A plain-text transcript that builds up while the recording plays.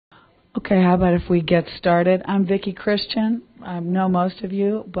Okay, how about if we get started? I'm Vicki Christian. I know most of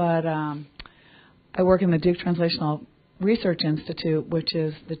you, but I work in the Duke Translational Research Institute, which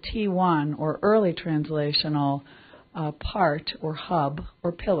is the T1, or early translational part, or hub,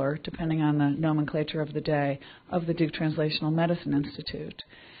 or pillar, depending on the nomenclature of the day, of the Duke Translational Medicine Institute.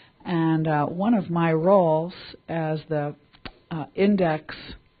 And one of my roles as the index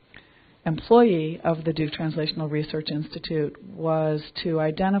employee of the Duke Translational Research Institute was to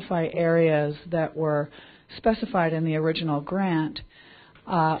identify areas that were specified in the original grant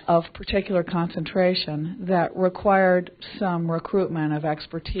of particular concentration that required some recruitment of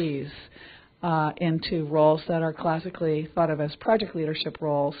expertise into roles that are classically thought of as project leadership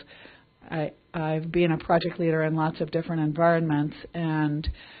roles. I've been a project leader in lots of different environments, and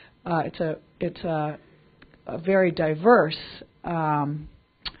it's a very diverse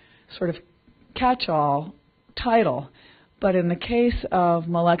sort of catch-all title. But in the case of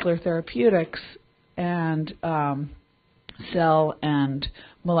molecular therapeutics and cell and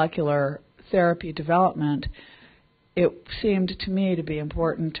molecular therapy development, it seemed to me to be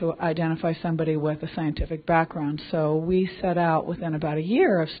important to identify somebody with a scientific background. So we set out within about a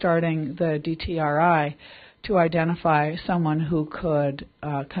year of starting the DTRI to identify someone who could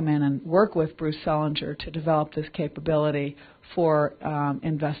come in and work with Bruce Selinger to develop this capability for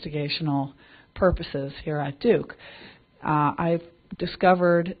investigational purposes here at Duke. I've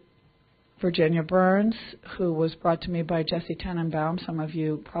discovered Virginia Burns, who was brought to me by Jesse Tenenbaum. Some of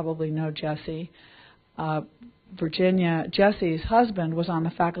you probably know Jesse. Jesse's husband was on the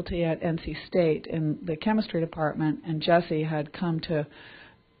faculty at NC State in the chemistry department, and Jesse had come to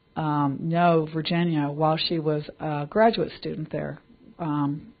know Virginia while she was a graduate student there,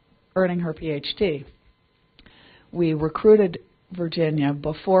 earning her PhD. We recruited Virginia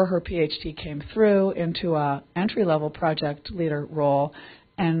before her PhD came through into a entry-level project leader role,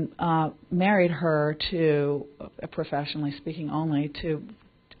 and married her to, professionally speaking only, to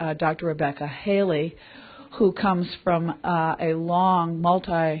Dr. Rebecca Haley, who comes from a long,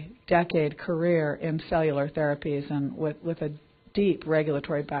 multi-decade career in cellular therapies and with a deep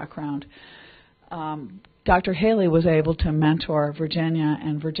regulatory background. Dr. Haley was able to mentor Virginia,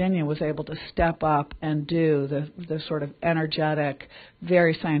 and Virginia was able to step up and do the sort of energetic,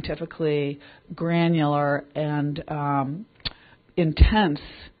 very scientifically granular and intense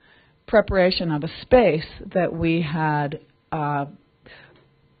preparation of a space that we had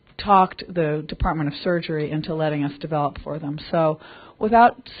talked the Department of Surgery into letting us develop for them. So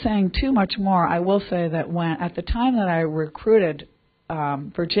without saying too much more, I will say that at the time that I recruited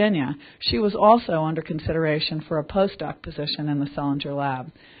Virginia, she was also under consideration for a postdoc position in the Selinger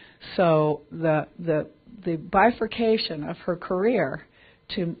lab. So the bifurcation of her career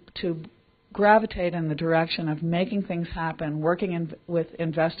to gravitate in the direction of making things happen, working with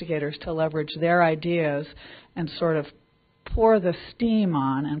investigators to leverage their ideas and sort of pour the steam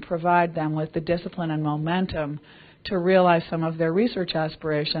on and provide them with the discipline and momentum to realize some of their research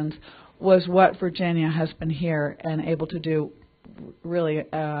aspirations was what Virginia has been here and able to do really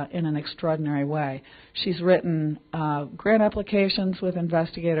in an extraordinary way. She's written grant applications with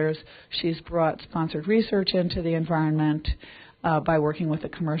investigators. She's brought sponsored research into the environment by working with the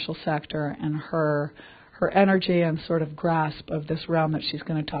commercial sector, and her energy and sort of grasp of this realm that she's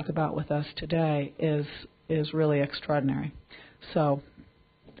going to talk about with us today is really extraordinary. So,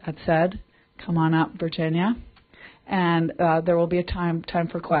 that said, come on up, Virginia, and there will be a time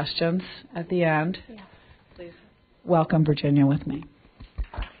for questions at the end. Yeah. Please welcome Virginia with me.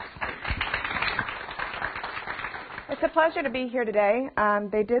 It's a pleasure to be here today.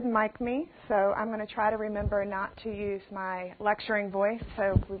 They did mic me, so I'm going to try to remember not to use my lecturing voice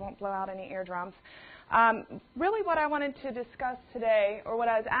so we won't blow out any eardrums. Really what I wanted to discuss today, or what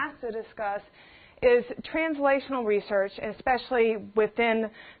I was asked to discuss, is translational research, especially within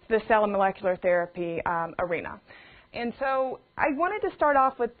the cell and molecular therapy arena. And so I wanted to start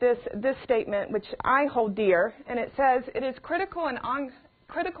off with this statement, which I hold dear, and it says, "It is critical and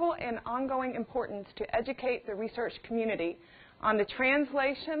ongoing importance to educate the research community on the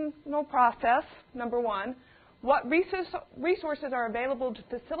translational process, number one, what resources are available to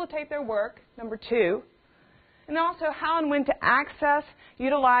facilitate their work, number two, and also how and when to access,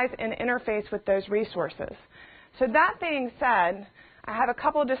 utilize, and interface with those resources." So that being said, I have a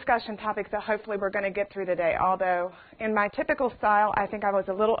couple of discussion topics that hopefully we're going to get through today, although in my typical style, I think I was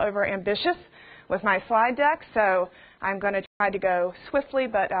a little over-ambitious with my slide deck, so I'm going to try to go swiftly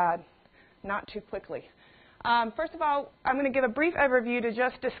but not too quickly. First of all, I'm going to give a brief overview to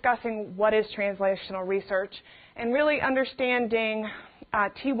just discussing what is translational research and really understanding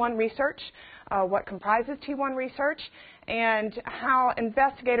T1 research what comprises T1 research and how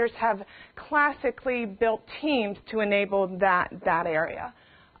investigators have classically built teams to enable that area.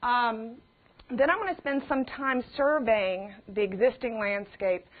 Then I'm going to spend some time surveying the existing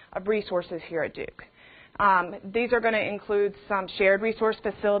landscape of resources here at Duke. These are going to include some shared resource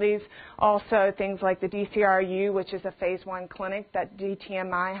facilities, also things like the DCRU, which is a phase 1 clinic that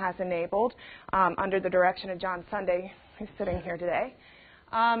DTMI has enabled under the direction of John Sunday, who's sitting here today.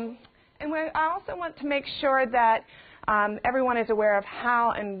 And I also want to make sure that everyone is aware of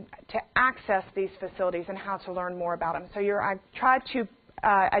how and to access these facilities and how to learn more about them. So I've tried to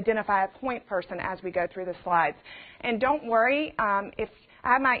identify a point person as we go through the slides. And don't worry, if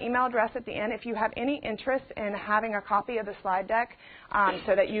I have my email address at the end. If you have any interest in having a copy of the slide deck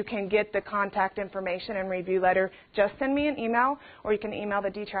so that you can get the contact information and review letter, just send me an email, or you can email the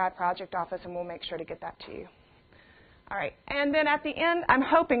DTRI project office and we'll make sure to get that to you. All right, and then at the end, I'm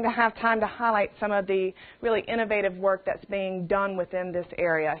hoping to have time to highlight some of the really innovative work that's being done within this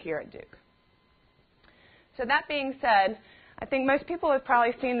area here at Duke. So that being said, I think most people have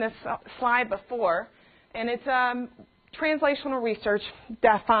probably seen this slide before, and it's translational research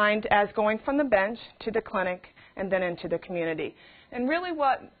defined as going from the bench to the clinic and then into the community. And really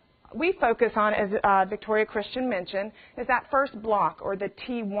what we focus on, as Victoria Christian mentioned, is that first block, or the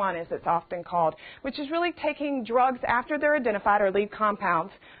T1 as it's often called, which is really taking drugs after they're identified, or lead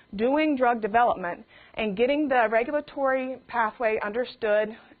compounds, doing drug development, and getting the regulatory pathway understood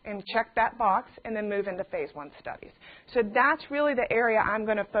and check that box, and then move into phase 1 studies. So that's really the area I'm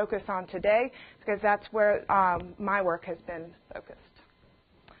going to focus on today, because that's where my work has been focused.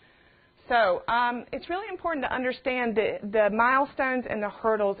 So it's really important to understand the milestones and the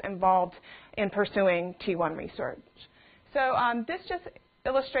hurdles involved in pursuing T1 research. So this just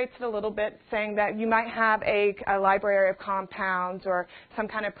illustrates it a little bit, saying that you might have a library of compounds or some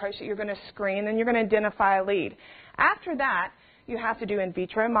kind of approach that you're going to screen, and you're going to identify a lead. After that, you have to do in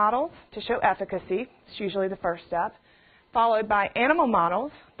vitro models to show efficacy. It's usually the first step, followed by animal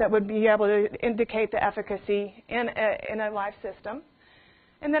models that would be able to indicate the efficacy in a live system.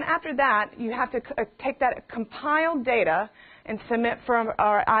 And then after that, you have to take that compiled data and submit for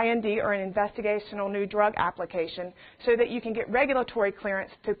our IND, or an investigational new drug application, so that you can get regulatory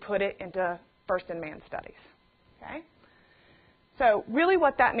clearance to put it into first-in-man studies. Okay? So really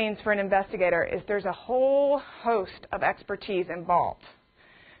what that means for an investigator is there's a whole host of expertise involved.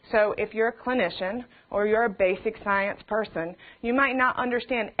 So if you're a clinician or you're a basic science person, you might not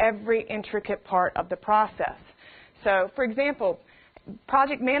understand every intricate part of the process. So for example,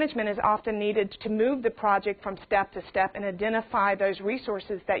 project management is often needed to move the project from step to step and identify those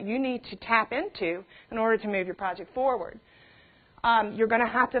resources that you need to tap into in order to move your project forward. You're going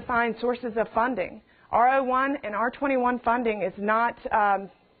to have to find sources of funding. R01 and R21 funding is not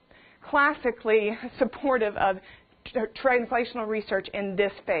classically supportive of translational research in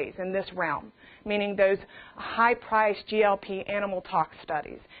this phase, in this realm, meaning those high-priced GLP animal tox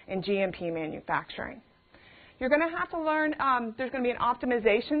studies and GMP manufacturing. You're going to have to learn, there's going to be an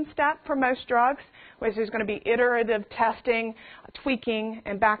optimization step for most drugs, which is going to be iterative testing, tweaking,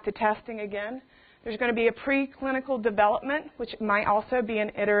 and back to testing again. There's going to be a preclinical development, which might also be an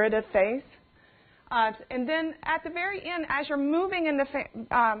iterative phase. And then at the very end, as you're moving into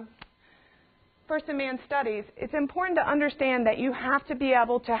first-in-man studies, it's important to understand that you have to be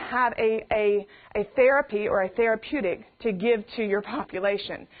able to have a therapy or a therapeutic to give to your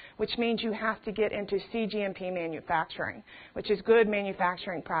population, which means you have to get into cGMP manufacturing, which is good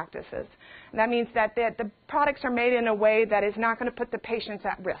manufacturing practices. And that means that the products are made in a way that is not going to put the patients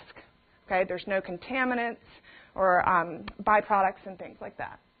at risk. Okay? There's no contaminants or byproducts and things like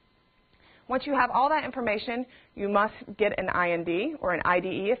that. Once you have all that information, you must get an IND or an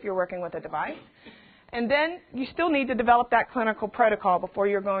IDE if you're working with a device. And then you still need to develop that clinical protocol before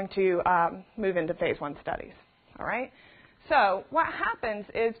you're going to move into phase 1 studies. All right? So what happens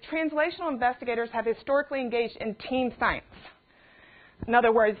is translational investigators have historically engaged in team science. In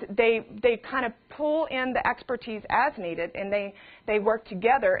other words, they kind of pull in the expertise as needed, and they work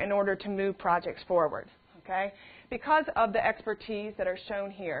together in order to move projects forward. Okay? Because of the expertise that are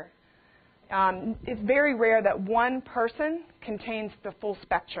shown here, it's very rare that one person contains the full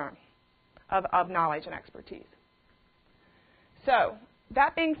spectrum of knowledge and expertise. So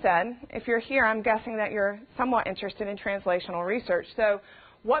that being said, if you're here, I'm guessing that you're somewhat interested in translational research. So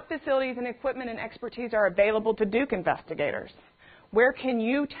what facilities and equipment and expertise are available to Duke investigators? Where can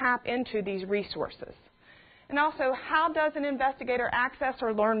you tap into these resources? And also, how does an investigator access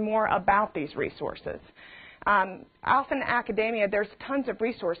or learn more about these resources? Often in academia, there's tons of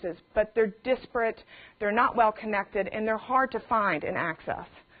resources, but they're disparate, they're not well connected, and they're hard to find and access.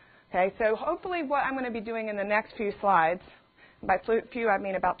 Okay, so hopefully what I'm going to be doing in the next few slides, by few I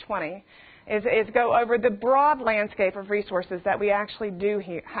mean about 20, is go over the broad landscape of resources that we actually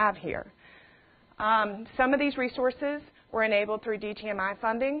have here. Some of these resources were enabled through DTMI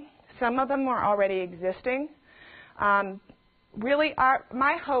funding. Some of them were already existing. Really,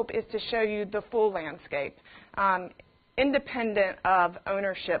 my hope is to show you the full landscape, independent of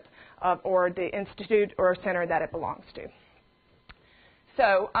ownership or the institute or center that it belongs to.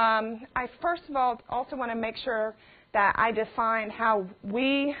 So I first of all also want to make sure that I define how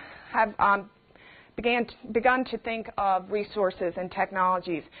we have begun to think of resources and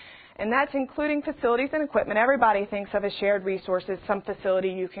technologies. And that's including facilities and equipment. Everybody thinks of as shared resources, some facility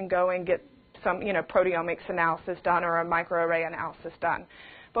you can go and get some, proteomics analysis done or a microarray analysis done.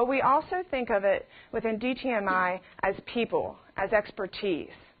 But we also think of it within DTMI as people, as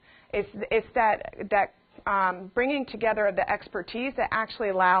expertise. It's that bringing together of the expertise that actually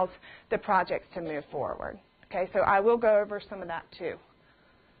allows the projects to move forward. Okay, so I will go over some of that too.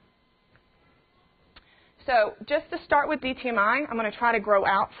 So just to start with DTMI, I'm going to try to grow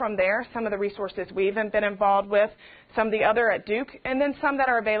out from there some of the resources we've been involved with, some of the other at Duke, and then some that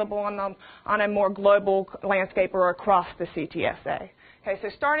are available on a more global landscape or across the CTSA. Okay, so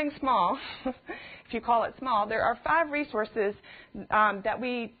starting small, if you call it small, there are 5 resources that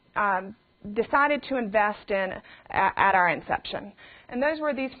we decided to invest in at our inception. And those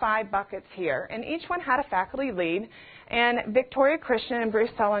were these 5 buckets here. And each one had a faculty lead. And Victoria Christian and Bruce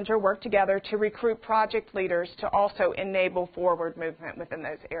Sullinger worked together to recruit project leaders to also enable forward movement within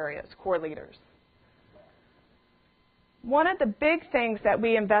those areas, core leaders. One of the big things that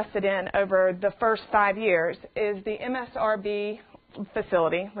we invested in over the first 5 years is the MSRB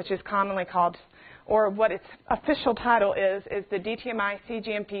facility, which is commonly called, or what its official title is the DTMI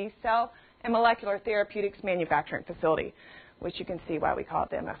CGMP Cell and Molecular Therapeutics Manufacturing Facility, which you can see why we call it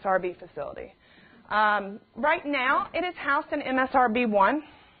the MSRB facility. Right now, it is housed in MSRB 1,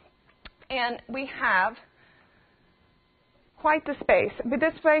 and we have quite the space. But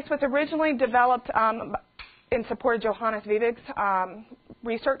this space was originally developed in support of Johannes Vivig's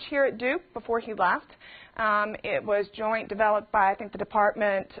research here at Duke before he left. It was joint developed by, I think, the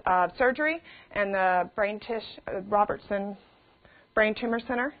Department of Surgery and the Robertson Brain Tumor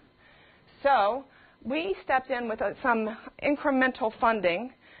Center. So we stepped in with some incremental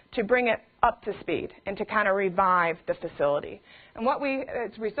funding to bring it up to speed and to kind of revive the facility. And what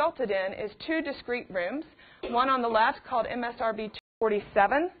it's resulted in is 2 discrete rooms. One on the left, called MSRB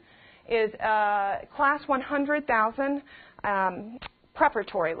 247, is a Class 100,000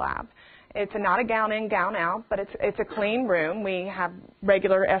 preparatory lab. It's not a gown in, gown out, but it's a clean room. We have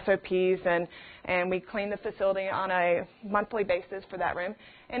regular SOPs, and we clean the facility on a monthly basis for that room.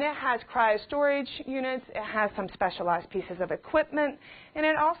 And it has cryo storage units. It has some specialized pieces of equipment. And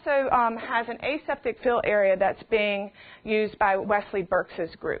it also has an aseptic fill area that's being used by Wesley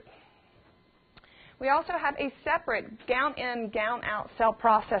Burks' group. We also have a separate gown in, gown out cell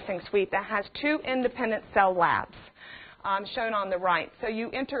processing suite that has 2 independent cell labs shown on the right. So you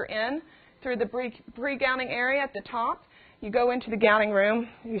enter in through the pre-gowning area at the top. You go into the gowning room,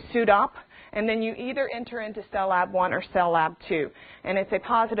 you suit up, and then you either enter into cell lab 1 or cell lab 2. And it's a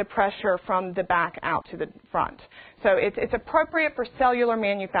positive pressure from the back out to the front. So it's appropriate for cellular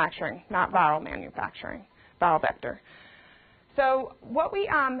manufacturing, not viral manufacturing, viral vector. So what we,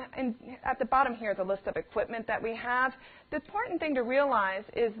 at the bottom here is a list of equipment that we have. The important thing to realize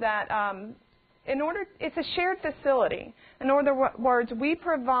is that it's a shared facility. In other words, we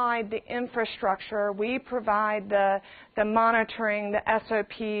provide the infrastructure, we provide the monitoring, the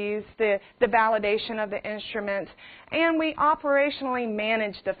SOPs, the validation of the instruments, and we operationally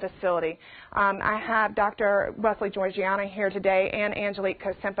manage the facility. I have Dr. Wesley Georgiana here today and Angelique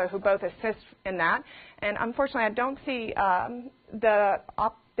Kosempo, who both assist in that. And unfortunately, I don't see the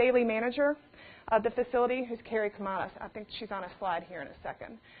daily manager of the facility, who's Carrie Kamadas. I think she's on a slide here in a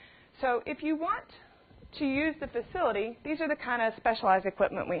second. So if you want to use the facility, these are the kind of specialized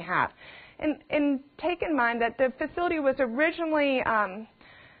equipment we have. And take in mind that the facility was originally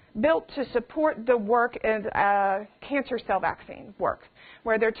built to support the work of cancer cell vaccine work,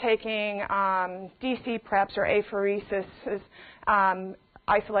 where they're taking DC preps or apheresis,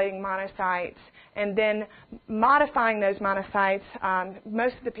 isolating monocytes, and then modifying those monocytes.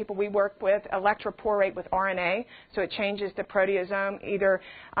 Most of the people we work with electroporate with RNA, so it changes the proteasome, either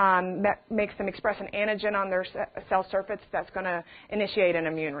makes them express an antigen on their cell surface that's going to initiate an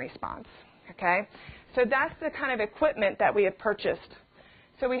immune response. Okay? So that's the kind of equipment that we have purchased.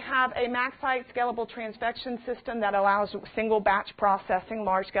 So we have a MaxSite scalable transfection system that allows single batch processing,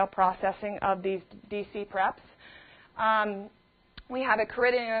 large-scale processing of these DC preps. We have a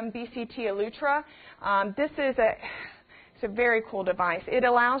Ceridium BCT Elutra. This is it's a very cool device. It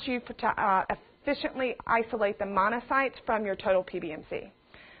allows you to efficiently isolate the monocytes from your total PBMC.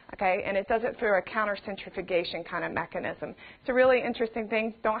 Okay, and it does it through a countercentrifugation kind of mechanism. It's a really interesting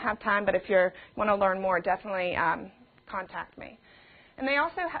thing. Don't have time, but if you want to learn more, definitely contact me. And we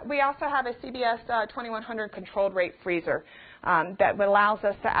also have a CBS 2100 controlled rate freezer that allows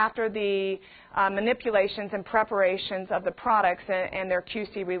us to, after the manipulations and preparations of the products and their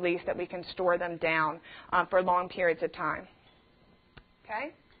QC release, that we can store them down for long periods of time.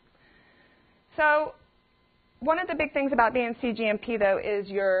 Okay? So one of the big things about being CGMP, though, is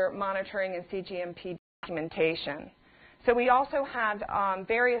your monitoring and CGMP documentation. So we also have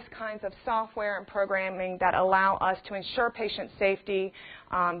various kinds of software and programming that allow us to ensure patient safety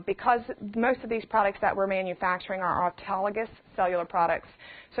because most of these products that we're manufacturing are autologous cellular products.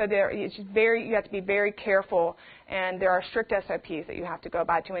 So you have to be very careful, and there are strict SOPs that you have to go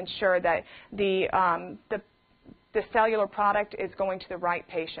by to ensure that the cellular product is going to the right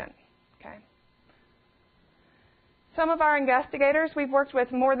patient. Okay. Some of our investigators, we've worked with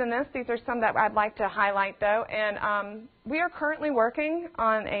more than this. These are some that I'd like to highlight, though. And we are currently working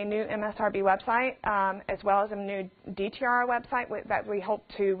on a new MSRB website as well as a new DTR website that we hope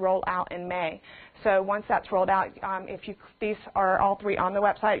to roll out in May. So once that's rolled out, these are all three on the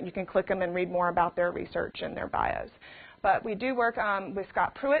website. You can click them and read more about their research and their bios. But we do work with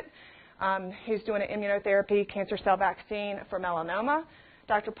Scott Pruitt. He's doing an immunotherapy cancer cell vaccine for melanoma.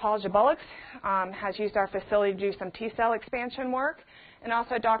 Dr. Paul Jabulics has used our facility to do some T-cell expansion work. And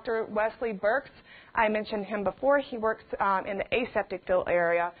also Dr. Wesley Burks, I mentioned him before. He works in the aseptic fill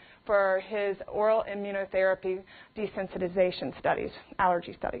area for his oral immunotherapy desensitization studies,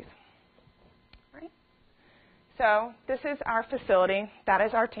 allergy studies. Right? So this is our facility. That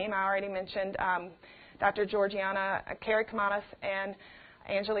is our team. I already mentioned Dr. Georgiana Carey Kamanis and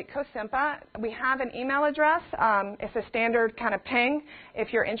Angelique Kosimpa. We have an email address. It's a standard kind of ping.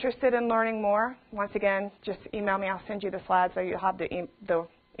 If you're interested in learning more, once again, just email me. I'll send you the slides so you'll have the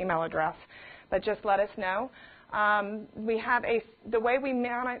email address. But just let us know. The way we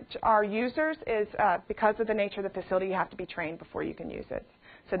manage our users is because of the nature of the facility, you have to be trained before you can use it.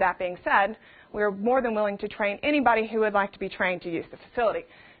 So that being said, we're more than willing to train anybody who would like to be trained to use the facility.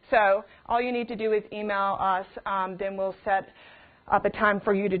 So all you need to do is email us. Then we'll set up a time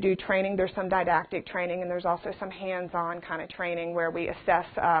for you to do training. There's some didactic training, and there's also some hands-on kind of training where we assess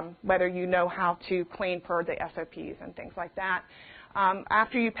whether you know how to clean per the SOPs and things like that.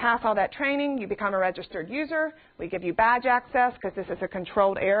 After you pass all that training, you become a registered user. We give you badge access because this is a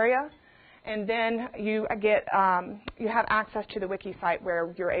controlled area. And then you have access to the wiki site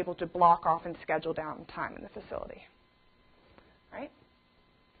where you're able to block off and schedule down time in the facility. Right?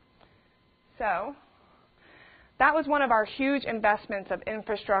 So that was one of our huge investments of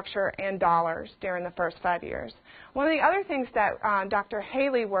infrastructure and dollars during the first 5 years. One of the other things that Dr.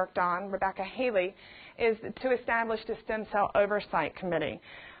 Haley worked on, Rebecca Haley, is to establish the Stem Cell Oversight Committee.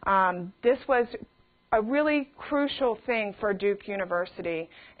 This was a really crucial thing for Duke University,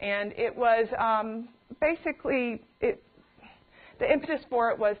 and it was basically, the impetus for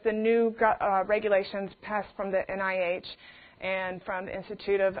it was the new regulations passed from the NIH and from the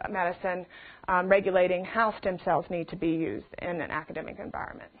Institute of Medicine regulating how stem cells need to be used in an academic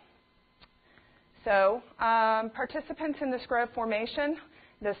environment. So participants in this GROW formation,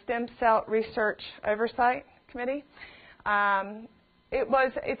 the Stem Cell Research Oversight Committee,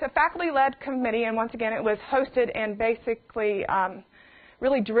 it's a faculty-led committee, and once again, it was hosted and basically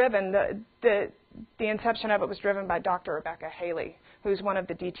really driven. The inception of it was driven by Dr. Rebecca Haley, who's one of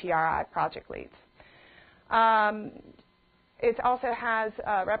the DTRI project leads. It also has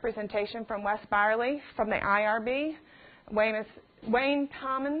representation from Wes Byerly from the IRB. Wayne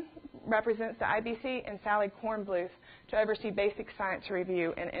Tommen represents the IBC, and Sally Kornbluth to oversee basic science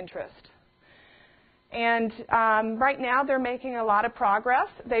review and interest. And right now they're making a lot of progress.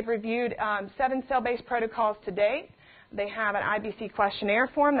 They've reviewed 7 cell-based protocols to date. They have an IBC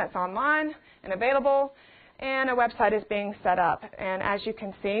questionnaire form that's online and available, and a website is being set up. And as you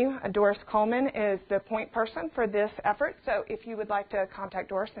can see, Doris Coleman is the point person for this effort. So if you would like to contact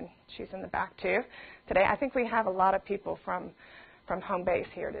Doris, and she's in the back too today. I think we have a lot of people from home base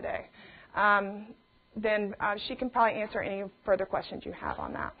here today. Then she can probably answer any further questions you have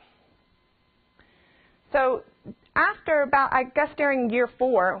on that. So after about, I guess during year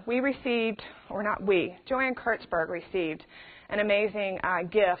 4, we received, or not we, Joanne Kurtzberg received an amazing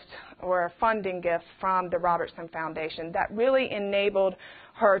gift or a funding gift from the Robertson Foundation that really enabled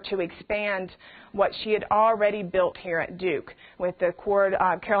her to expand what she had already built here at Duke with the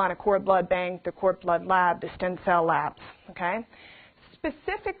Carolina Cord Blood Bank, the Cord Blood Lab, the Stem Cell Labs. Okay?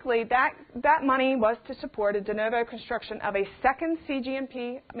 Specifically, that money was to support a de novo construction of a second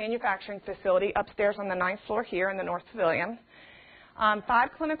CGMP manufacturing facility upstairs on the 9th floor here in the North Pavilion, 5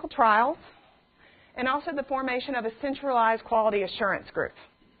 clinical trials, and also the formation of a centralized quality assurance group.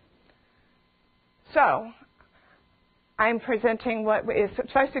 So, I'm presenting what is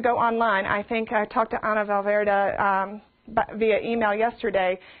supposed to go online. I think I talked to Ana Valverde via email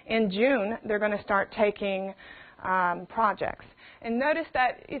yesterday. In June, they're going to start taking projects. And notice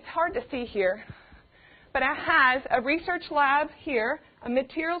that it's hard to see here, but it has a research lab here, a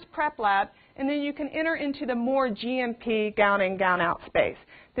materials prep lab, and then you can enter into the more GMP gown-in, gown-out space.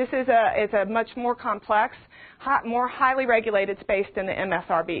 This is a much more complex, more highly regulated space than the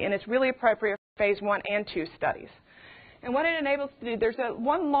MSRB, and it's really appropriate for phase 1 and 2 studies. And what it enables to do, there's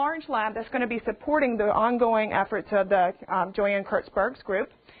one large lab that's going to be supporting the ongoing efforts of the Joanne Kurtzberg's group,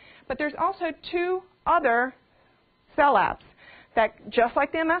 but there's also 2 other cell labs that, just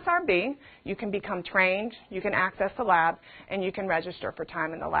like the MSRB, you can become trained, you can access the lab, and you can register for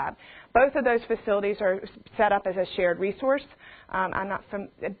time in the lab. Both of those facilities are set up as a shared resource. I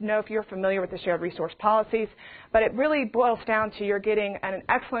don't know if you're familiar with the shared resource policies, but it really boils down to you're getting an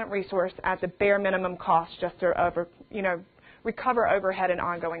excellent resource at the bare minimum cost just to recover overhead and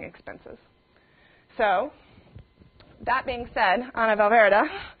ongoing expenses. So, that being said, Ana Valverde,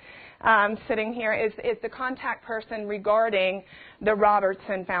 sitting here, is the contact person regarding the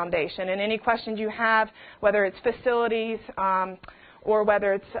Robertson Foundation. And any questions you have, whether it's facilities or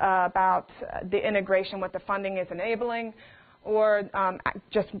whether it's about the integration, what the funding is enabling, or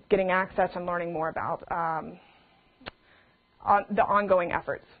just getting access and learning more about the ongoing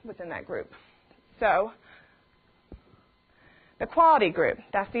efforts within that group. So, the quality group,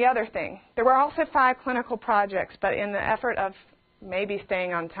 that's the other thing. There were also 5 clinical projects, but in the effort of maybe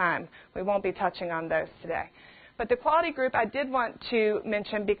staying on time, we won't be touching on those today. But the quality group I did want to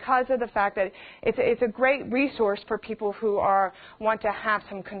mention because of the fact that it's a great resource for people who want to have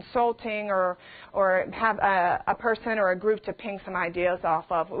some consulting or have a person or a group to ping some ideas off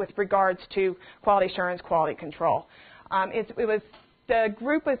of with regards to quality assurance, quality control. The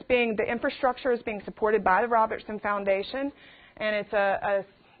group the infrastructure is being supported by the Robertson Foundation, and it's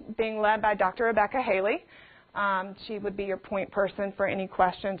being led by Dr. Rebecca Haley. She would be your point person for any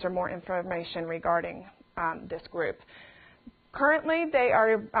questions or more information regarding this group. Currently, they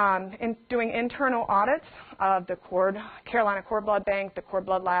are doing internal audits of the Carolina Cord Blood Bank, the Cord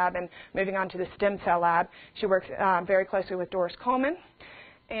Blood Lab, and moving on to the Stem Cell Lab. She works very closely with Doris Coleman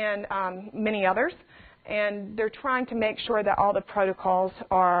and many others. And they're trying to make sure that all the protocols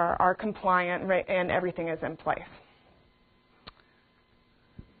are compliant and everything is in place.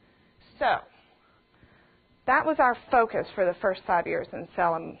 So, that was our focus for the first 5 years in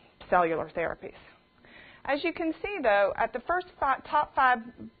cell and cellular therapies. As you can see, though, at the first top 5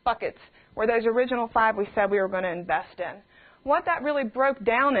 buckets were those original 5 we said we were going to invest in. What that really broke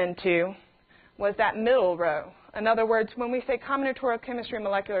down into was that middle row. In other words, when we say combinatorial chemistry and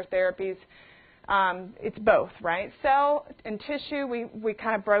molecular therapies, it's both, right? Cell and tissue, we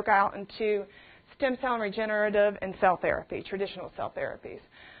kind of broke out into stem cell and regenerative and cell therapy, traditional cell therapies.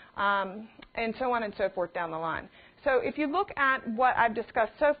 And so on and so forth down the line. So if you look at what I've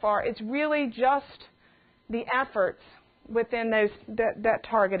discussed so far, it's really just the efforts within that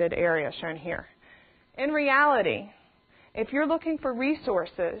targeted area shown here. In reality, if you're looking for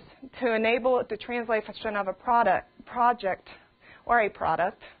resources to enable the translation of a project,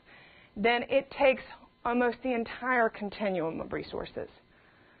 then it takes almost the entire continuum of resources.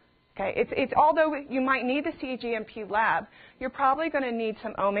 Okay, although you might need the CGMP lab, you're probably going to need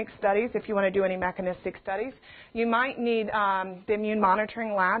some omics studies if you want to do any mechanistic studies. You might need the immune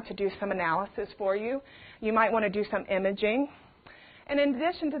monitoring lab to do some analysis for you. You might want to do some imaging. And in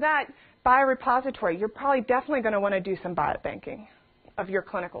addition to that, biorepository, you're probably definitely going to want to do some biobanking of your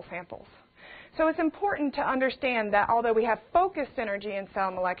clinical samples. So it's important to understand that although we have focused energy in cell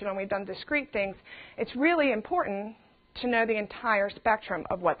and molecular and we've done discrete things, it's really important to know the entire spectrum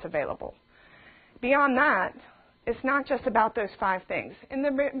of what's available. Beyond that, it's not just about those 5 things. In the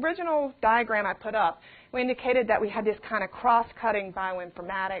original diagram I put up, we indicated that we had this kind of cross-cutting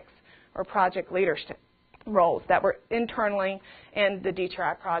bioinformatics or project leadership roles that were internally in the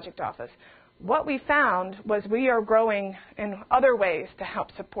DTRI project office. What we found was we are growing in other ways to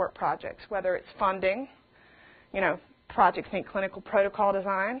help support projects, whether it's funding, projects need clinical protocol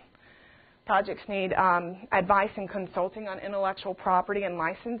design, projects need advice and consulting on intellectual property and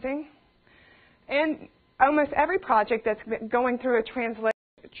licensing. And almost every project that's going through a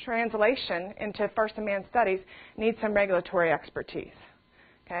translation into first-in-man studies needs some regulatory expertise.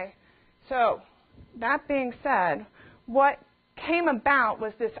 Okay? So, that being said, what came about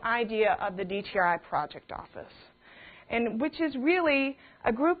was this idea of the DTRI project office, and which is really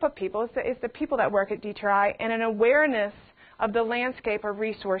a group of people. It's the people that work at DTRI and an awareness of the landscape of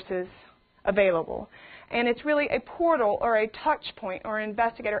resources available. And it's really a portal or a touch point or an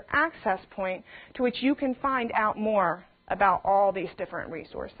investigator access point to which you can find out more about all these different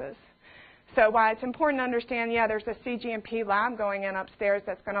resources. So while it's important to understand, yeah, there's a CGMP lab going in upstairs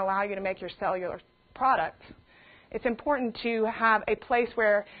that's going to allow you to make your cellular product, it's important to have a place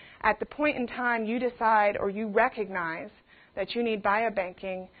where at the point in time you decide or you recognize that you need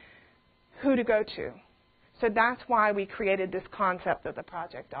biobanking, who to go to. So that's why we created this concept of the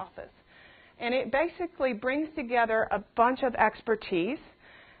project office. And it basically brings together a bunch of expertise,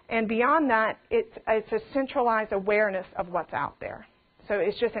 and beyond that, it's a centralized awareness of what's out there. So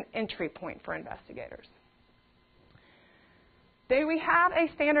it's just an entry point for investigators. We have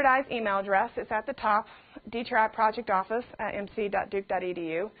a standardized email address. It's at the top, DTRI Project Office at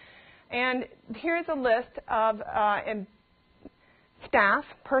mc.duke.edu. And here's a list of staff,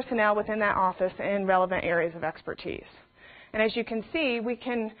 personnel within that office in relevant areas of expertise. And as you can see, we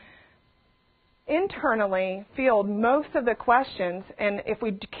can internally field most of the questions, and if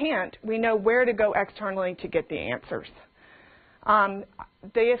we can't, we know where to go externally to get the answers.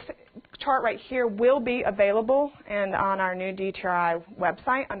 This chart right here will be available and on our new DTRI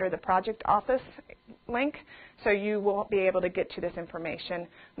website under the Project Office link, so you will be able to get to this information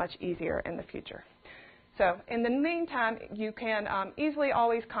much easier in the future. So in the meantime, you can easily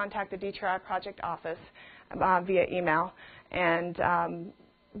always contact the DTRI Project Office via email, and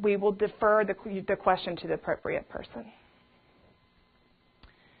we will defer the question to the appropriate person.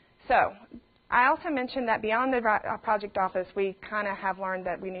 So I also mentioned that beyond the project office, we kind of have learned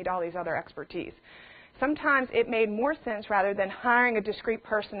that we need all these other expertise. Sometimes it made more sense, rather than hiring a discrete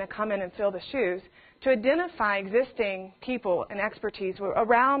person to come in and fill the shoes, to identify existing people and expertise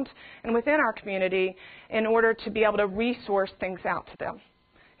around and within our community in order to be able to resource things out to them.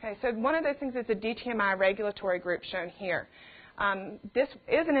 Okay, so one of those things is the DTMI regulatory group shown here. This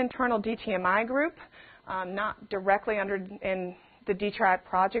is an internal DTMI group, not directly in the DTRI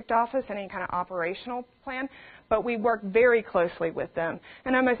project office, any kind of operational plan, but we work very closely with them.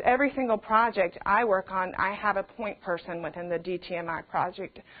 And almost every single project I work on, I have a point person within the DTMI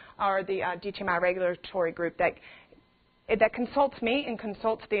project or the DTMI regulatory group that consults me and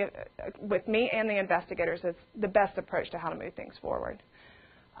consults with me and the investigators as the best approach to how to move things forward.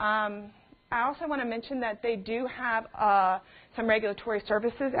 I also want to mention that they do have some regulatory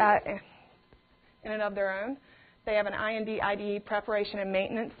services in and of their own. They have an IND IDE preparation and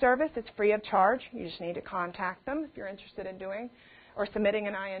maintenance service. It's free of charge. You just need to contact them if you're interested in doing or submitting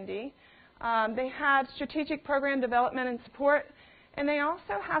an IND. They have strategic program development and support, and they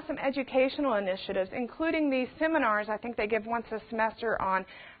also have some educational initiatives, including these seminars. I think they give once a semester on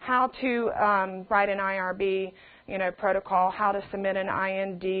how to write an IRB, protocol, how to submit an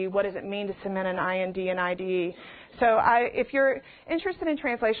IND, what does it mean to submit an IND and IDE. So if you're interested in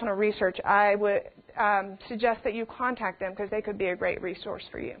translational research, I would suggest that you contact them because they could be a great resource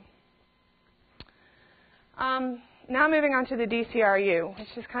for you. Now moving on to the DCRU, which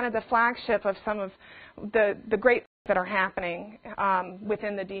is kind of the flagship of some of the great things that are happening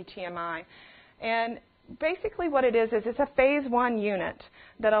within the DTMI. And basically what it is it's a phase 1 unit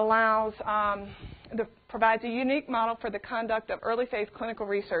that allows, provides a unique model for the conduct of early phase clinical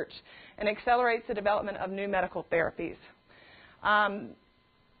research and accelerates the development of new medical therapies.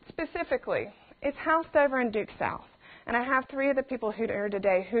 Specifically, it's housed over in Duke South. And I have 3 of the people who are here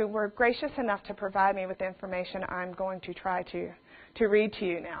today who were gracious enough to provide me with the information I'm going to try to read to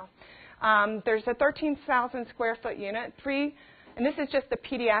you now. There's a 13,000 square foot unit, and this is just the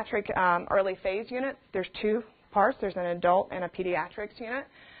pediatric early phase unit. There's 2 parts. There's an adult and a pediatrics unit.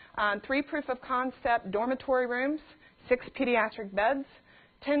 3 proof of concept dormitory rooms, 6 pediatric beds,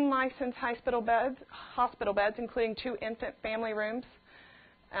 10 licensed hospital beds, including 2 infant family rooms,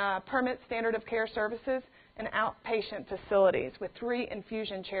 permit standard of care services, and outpatient facilities with 3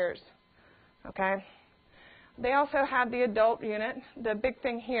 infusion chairs. Okay. They also have the adult unit. The big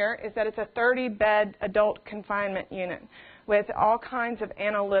thing here is that it's a 30-bed adult confinement unit with all kinds of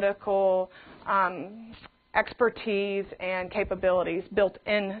analytical expertise and capabilities built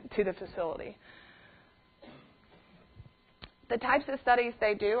into the facility. The types of studies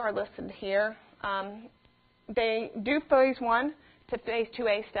they do are listed here. They do phase 1 to phase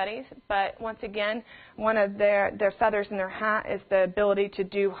 2A studies, but once again, one of their feathers in their hat is the ability to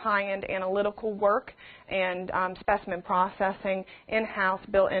do high-end analytical work and specimen processing in-house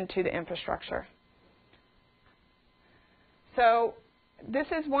built into the infrastructure. So this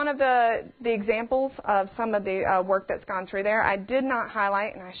is one of the examples of some of the work that's gone through there. I did not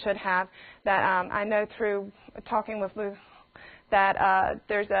highlight, and I should have, that I know through talking with Lou that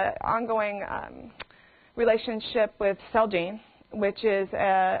there's an ongoing relationship with Celgene, which is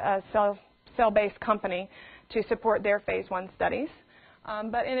a cell-based company to support their phase 1 studies.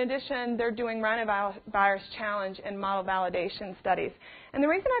 But in addition, they're doing rhinovirus challenge and model validation studies. And the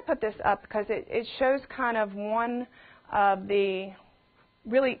reason I put this up because it shows kind of one of the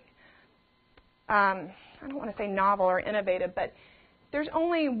really, I don't want to say novel or innovative, but there's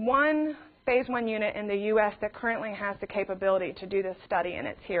only one phase 1 unit in the U.S. that currently has the capability to do this study, and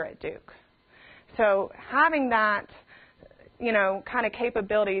it's here at Duke. So having that, kind of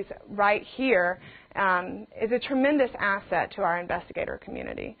capabilities right here is a tremendous asset to our investigator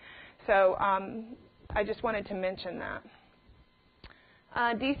community. So I just wanted to mention that.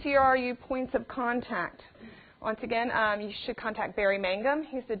 DCRU points of contact. Once again, you should contact Barry Mangum.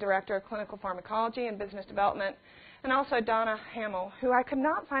 He's the Director of Clinical Pharmacology and Business Development. And also Donna Hamill, who I could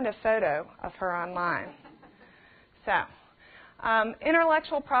not find a photo of her online. So,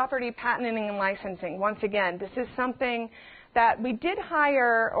 intellectual property patenting and licensing. Once again, this is something that we did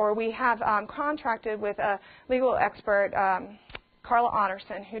hire, or we have contracted with a legal expert, Carla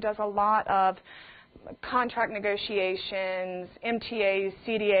Otterson, who does a lot of contract negotiations, MTAs,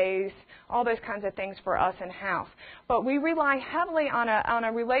 CDAs, all those kinds of things for us in-house. But we rely heavily on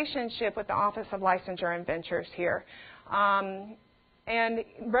a relationship with the Office of Licensure and Ventures here. And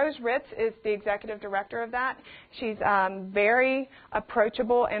Rose Ritz is the executive director of that. She's very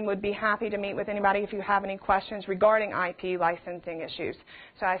approachable and would be happy to meet with anybody if you have any questions regarding IP licensing issues.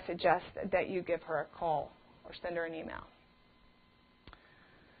 So I suggest that you give her a call or send her an email.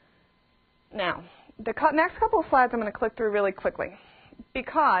 Now, the next couple of slides I'm going to click through really quickly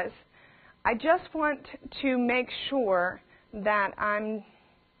because I just want to make sure that I'm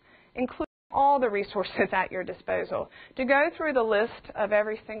including all the resources at your disposal. To go through the list of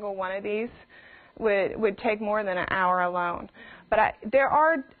every single one of these would take more than an hour alone. But there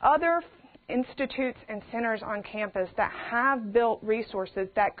are other institutes and centers on campus that have built resources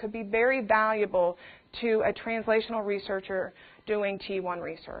that could be very valuable to a translational researcher doing T1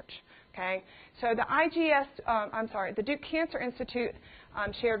 research. Okay, so the Duke Cancer Institute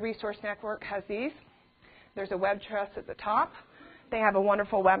Shared Resource Network has these. There's a web trust at the top. They have a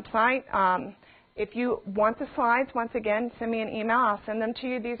wonderful website. If you want the slides, once again, send me an email. I'll send them to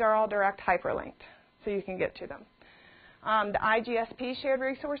you. These are all direct hyperlinked, so you can get to them. The IGSP Shared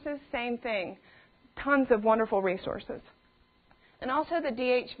Resources, same thing. Tons of wonderful resources. And also the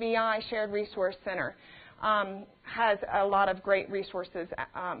DHVI Shared Resource Center has a lot of great resources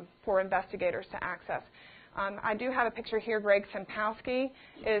for investigators to access. I do have a picture here. Greg Simpowski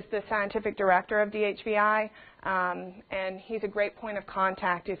is the scientific director of DHVI, and he's a great point of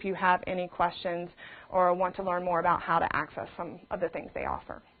contact if you have any questions or want to learn more about how to access some of the things they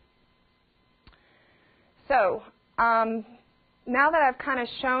offer. So now that I've kind of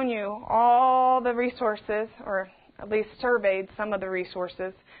shown you all the resources, or at least surveyed some of the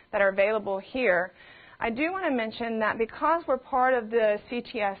resources that are available here, I do want to mention that because we're part of the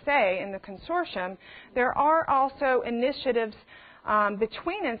CTSA in the consortium, there are also initiatives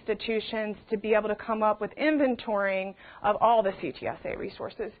between institutions to be able to come up with inventorying of all the CTSA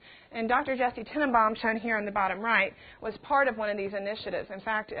resources. And Dr. Jessie Tenenbaum, shown here on the bottom right, was part of one of these initiatives. In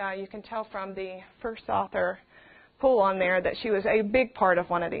fact, you can tell from the first author pool on there that she was a big part of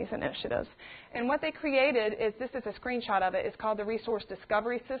one of these initiatives. And what they created is, this is a screenshot of it, it's called the Resource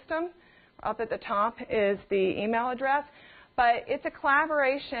Discovery System. Up at the top is the email address. But it's a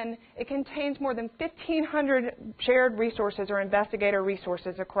collaboration. It contains more than 1,500 shared resources or investigator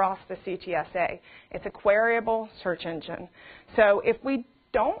resources across the CTSA. It's a queryable search engine. So if we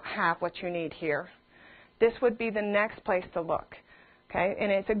don't have what you need here, this would be the next place to look. Okay?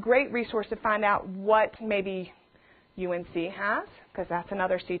 And it's a great resource to find out what maybe UNC has, because that's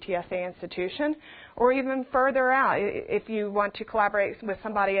another CTSA institution, or even further out if you want to collaborate with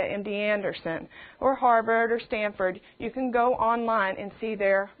somebody at MD Anderson or Harvard or Stanford, you can go online and see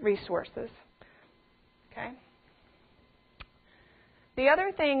their resources. Okay. The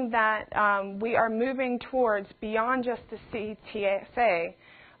other thing that we are moving towards beyond just the CTSA,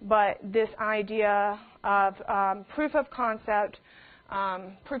 but this idea of proof of concept,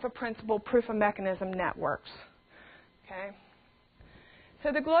 proof of principle, proof of mechanism networks. Okay.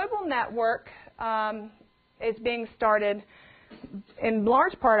 So the global network is being started in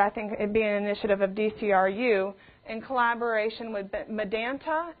large part, I think, it being an initiative of DCRU in collaboration with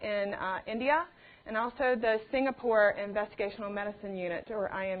Medanta in India and also the Singapore Investigational Medicine Unit, or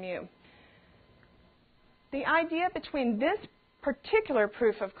IMU. The idea between this particular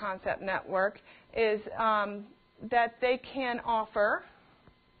proof of concept network is that they can offer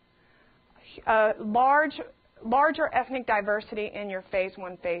larger ethnic diversity in your phase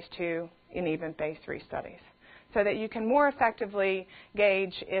 1, phase 2, and even phase 3 studies, so that you can more effectively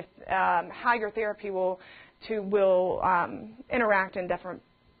gauge if how your therapy will interact in different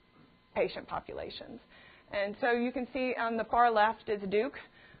patient populations. And so you can see on the far left is Duke,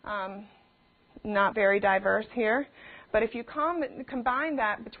 not very diverse here. But if you combine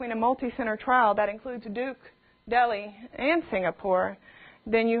that between a multi-center trial that includes Duke, Delhi, and Singapore,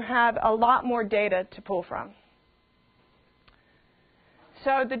 then you have a lot more data to pull from.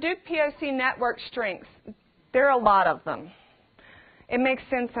 So the Duke POC network strengths, there are a lot of them. It makes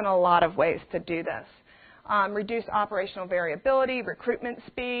sense in a lot of ways to do this. Reduced operational variability, recruitment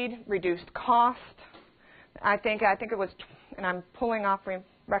speed, reduced cost. I think it was, and I'm pulling off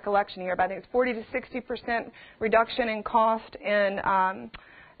recollection here, but I think it's 40 to 60% reduction in cost in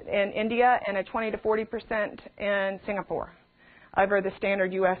India and a 20 to 40% in Singapore over the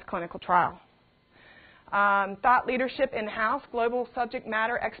standard U.S. clinical trial. Thought leadership in-house, global subject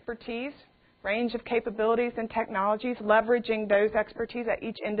matter expertise, range of capabilities and technologies, leveraging those expertise at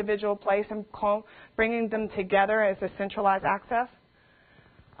each individual place and bringing them together as a centralized access.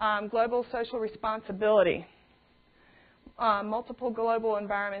 Global social responsibility, multiple global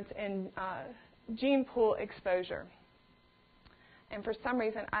environments, and gene pool exposure. And for some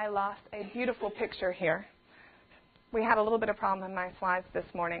reason, I lost a beautiful picture here. We had a little bit of problem in my slides this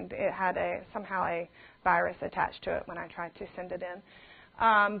morning. It had somehow a virus attached to it when I tried to send it in.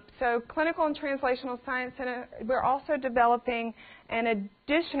 So Clinical and Translational Science Center, we're also developing an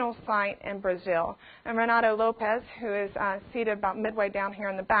additional site in Brazil. And Renato Lopez, who is seated about midway down here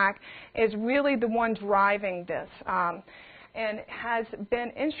in the back, is really the one driving this and has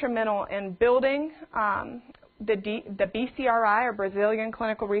been instrumental in building the BCRI, or Brazilian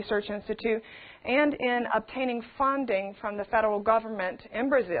Clinical Research Institute, and in obtaining funding from the federal government in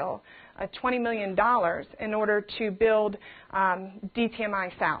Brazil, $20 million, in order to build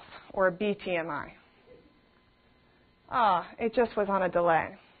DTMI South, or BTMI. It just was on a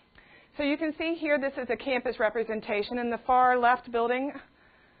delay. So you can see here this is a campus representation. In the far left building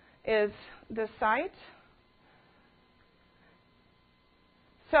is the site.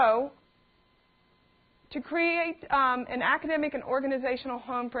 So to create an academic and organizational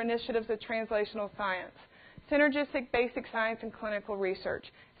home for initiatives of translational science, synergistic basic science and clinical research,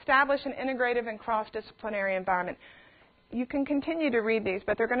 establish an integrative and cross-disciplinary environment. You can continue to read these,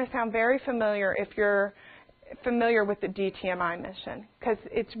 but they're going to sound very familiar if you're familiar with the DTMI mission, because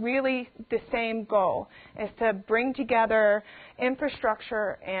it's really the same goal, is to bring together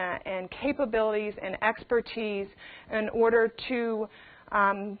infrastructure and capabilities and expertise in order to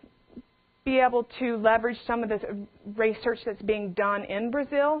be able to leverage some of the research that's being done in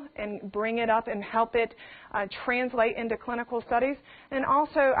Brazil and bring it up and help it translate into clinical studies, and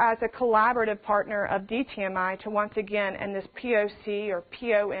also as a collaborative partner of DTMI to once again, in this POC or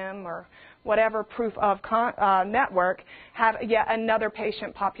POM or whatever proof of network, have yet another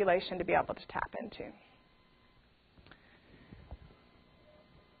patient population to be able to tap into.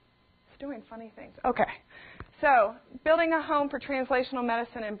 It's doing funny things. Okay. So, building a home for translational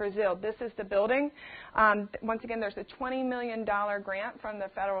medicine in Brazil. This is the building. Once again, there's a $20 million grant from the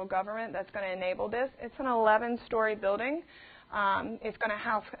federal government that's going to enable this. It's an 11-story building. It's going to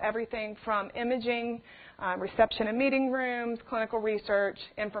house everything from imaging, reception and meeting rooms, clinical research,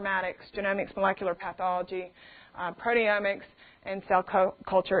 informatics, genomics, molecular pathology, proteomics, and cell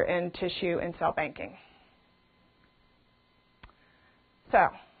culture and tissue and cell banking. So,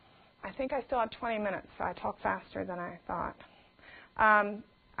 I think I still have 20 minutes, so I talk faster than I thought,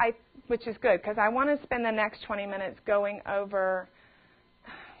 which is good, because I want to spend the next 20 minutes going over,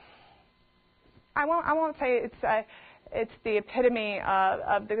 I won't say it's the epitome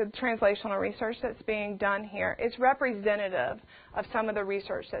of the translational research that's being done here. It's representative of some of the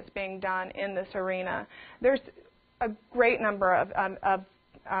research that's being done in this arena. There's a great number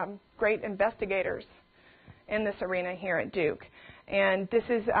of great investigators in this arena here at Duke. And this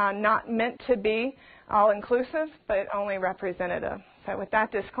is not meant to be all-inclusive, but only representative. So with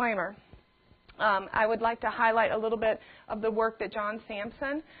that disclaimer, I would like to highlight a little bit of the work that John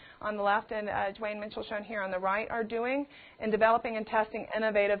Sampson on the left and Dwayne Mitchell shown here on the right are doing in developing and testing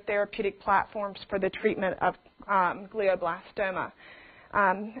innovative therapeutic platforms for the treatment of glioblastoma.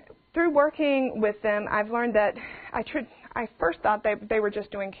 Through working with them, I've learned that I first thought they were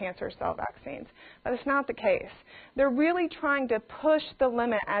just doing cancer cell vaccines, but it's not the case. They're really trying to push the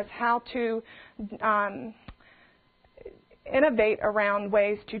limit as how to innovate around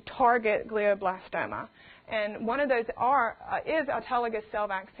ways to target glioblastoma. And one of those is autologous cell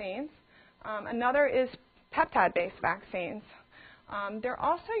vaccines. Another is peptide-based vaccines. They're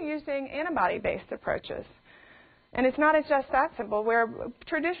also using antibody-based approaches. And it's not just that simple. Where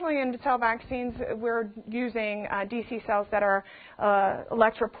traditionally in cell vaccines, we're using DC cells that are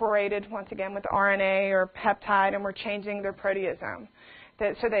electroporated, once again, with RNA or peptide, and we're changing their proteasome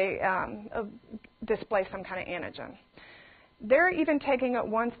so they display some kind of antigen. They're even taking it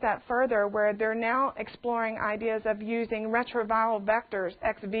one step further, where they're now exploring ideas of using retroviral vectors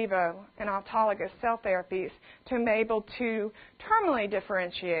ex vivo in autologous cell therapies to be able to terminally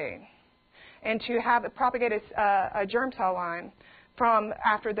differentiate and to have it propagate a germ cell line from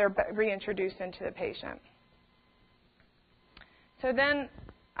after they're reintroduced into the patient. So then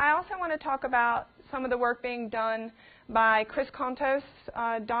I also want to talk about some of the work being done by Chris Kontos,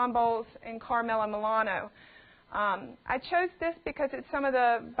 Don Bowles, and Carmela Milano. I chose this because it's some of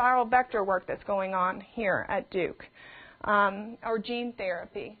the viral vector work that's going on here at Duke, or gene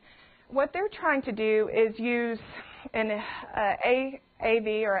therapy. What they're trying to do is use an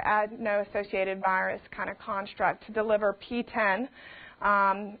AAV, or adeno-associated virus kind of construct, to deliver P10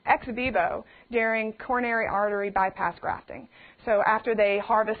 ex vivo during coronary artery bypass grafting. So after they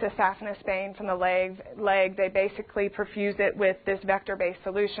harvest a saphenous vein from the leg, they basically perfuse it with this vector-based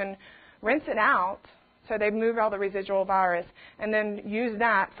solution, rinse it out, so they move all the residual virus, and then use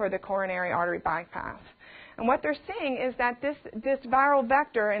that for the coronary artery bypass. And what they're seeing is that this viral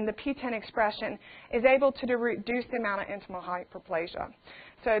vector in the P10 expression is able to reduce the amount of intimal hyperplasia.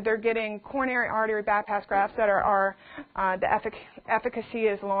 So they're getting coronary artery bypass grafts that are the efficacy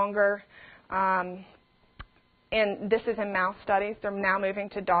is longer. And this is in mouse studies. They're now moving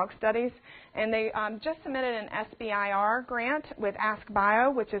to dog studies. And they just submitted an SBIR grant with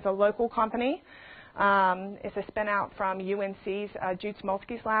AskBio, which is a local company. It's a spin-out from UNC's Jude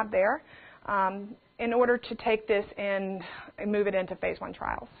Smolsky's lab there, in order to take this and move it into phase 1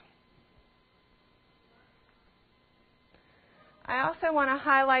 trials. I also want to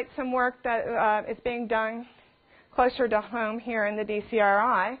highlight some work that is being done closer to home here in the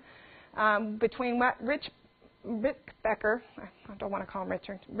DCRI between Rick Becker, I don't want to call him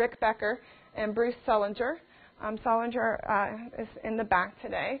Richard, Rick Becker and Bruce Sullinger. Sullinger is in the back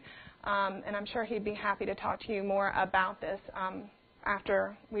today, and I'm sure he'd be happy to talk to you more about this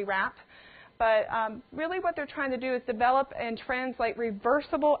after we wrap. But really what they're trying to do is develop and translate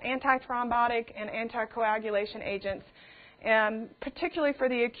reversible antithrombotic and anticoagulation agents, particularly for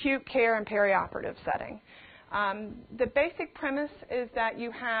the acute care and perioperative setting. The basic premise is that you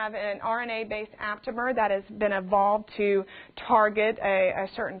have an RNA-based aptamer that has been evolved to target a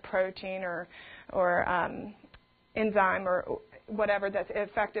certain protein or enzyme or whatever that's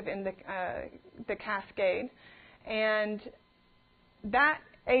effective in the cascade. And that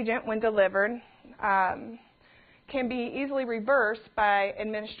agent, when delivered, can be easily reversed by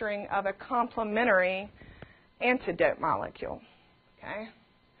administering of a complementary antidote molecule. Okay?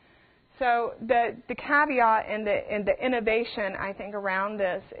 So the caveat and the innovation, I think, around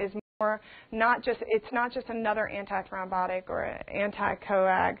this is more it's not just another antithrombotic or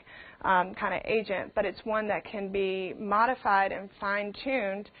anti-coag kind of agent, but it's one that can be modified and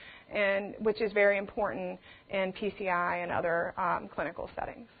fine-tuned, and which is very important in PCI and other clinical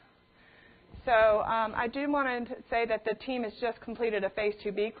settings. So I do want to say that the team has just completed a phase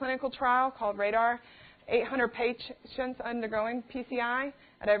 2B clinical trial called RADAR, 800 patients undergoing PCI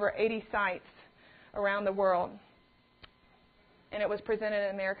at over 80 sites around the world. And it was presented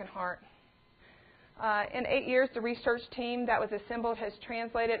at American Heart. In 8 years, the research team that was assembled has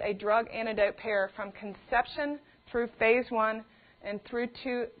translated a drug antidote pair from conception through phase 1 and through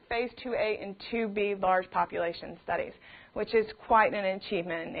phase 2A and 2B large population studies, which is quite an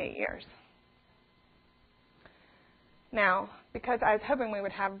achievement in 8 years. Now, because I was hoping we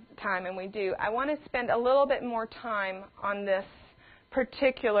would have time, and we do, I want to spend a little bit more time on this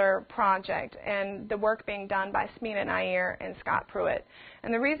particular project and the work being done by Smita Nair and Scott Pruitt.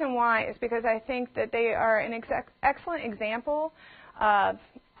 And the reason why is because I think that they are an excellent example of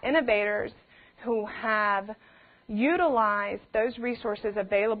innovators who have utilized those resources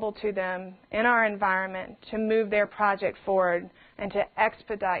available to them in our environment to move their project forward and to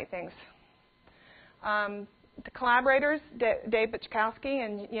expedite things. The collaborators, Dave Buchkowski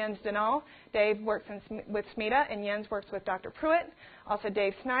and Jens Denal. Dave works with Smita, and Jens works with Dr. Pruitt. Also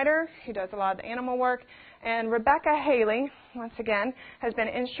Dave Snyder, who does a lot of the animal work. And Rebecca Haley, once again, has been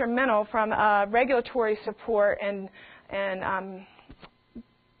instrumental from regulatory support and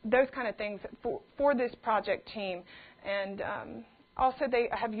those kind of things for this project team. And also they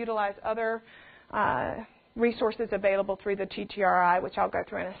have utilized other resources available through the TTRI, which I'll go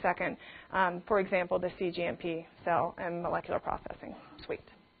through in a second. For example, the cGMP cell and molecular processing suite.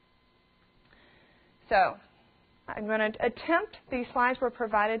 So I'm going to attempt, these slides were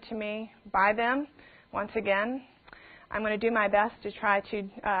provided to me by them. Once again, I'm going to do my best to try to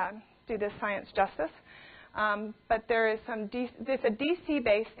do this science justice. But there is there's a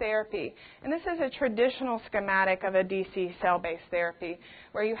DC-based therapy, and this is a traditional schematic of a DC cell-based therapy,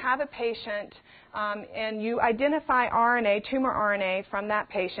 where you have a patient and you identify RNA, tumor RNA, from that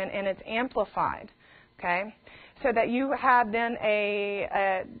patient, and it's amplified, okay, so that you have then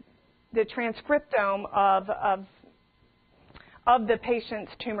the transcriptome of the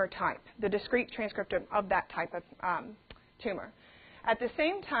patient's tumor type, the discrete transcriptome of that type of tumor. At the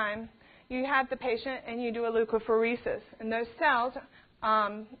same time, you have the patient and you do a leukapheresis, and those cells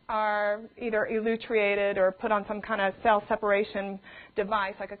are either elutriated or put on some kind of cell separation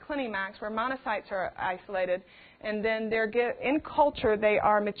device, like a Clinimax, where monocytes are isolated, and then in culture they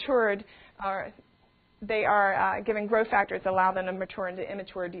are matured, or they are given growth factors that allow them to mature into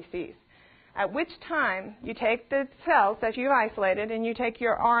immature DCs. At which time you take the cells that you've isolated and you take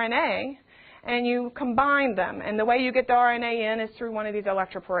your RNA and you combine them. And the way you get the RNA in is through one of these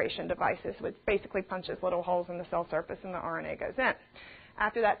electroporation devices, which basically punches little holes in the cell surface and the RNA goes in.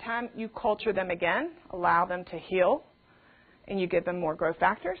 After that time, you culture them again, allow them to heal, and you give them more growth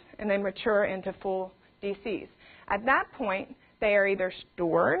factors, and they mature into full DCs. At that point, they are either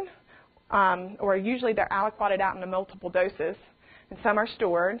stored, or usually they're aliquoted out into multiple doses, and some are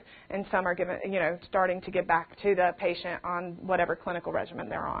stored, and some are given, starting to get back to the patient on whatever clinical regimen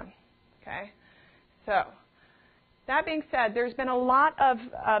they're on. Okay, so that being said, there's been a lot of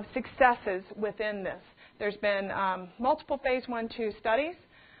successes within this. There's been multiple phase 1-2 studies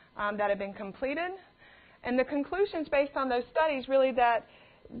that have been completed, and the conclusions based on those studies really that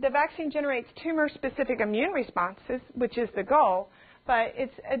the vaccine generates tumor-specific immune responses, which is the goal, but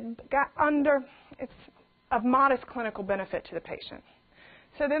it's of modest clinical benefit to the patient.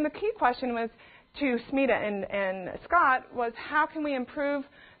 So then the key question was to Smita and Scott was, how can we improve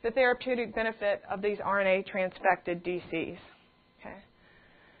the therapeutic benefit of these RNA transfected DCs? Okay.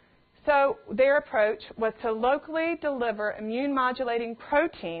 So their approach was to locally deliver immune modulating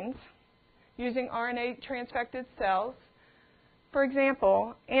proteins using RNA transfected cells, for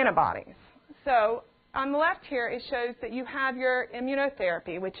example, antibodies. So on the left here, it shows that you have your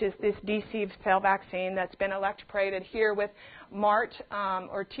immunotherapy, which is this DC cell vaccine that's been electroporated here with MART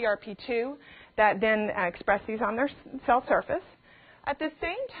or TRP2 that then express these on their cell surface. At the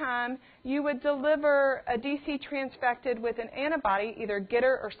same time, you would deliver a DC transfected with an antibody, either GITR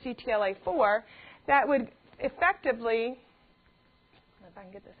or CTLA4, that would effectively, if I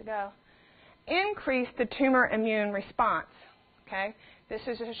can get this to go, increase the tumor immune response. Okay? This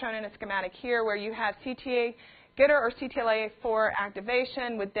is shown in a schematic here where you have GITR or CTLA4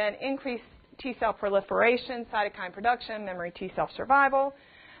 activation would then increase T cell proliferation, cytokine production, memory T cell survival,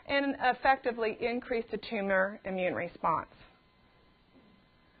 and effectively increase the tumor immune response.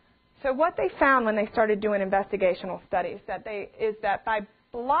 So what they found when they started doing investigational studies is that by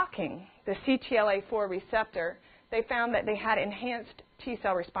blocking the CTLA4 receptor, they found that they had enhanced T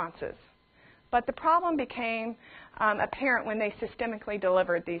cell responses. But the problem became apparent when they systemically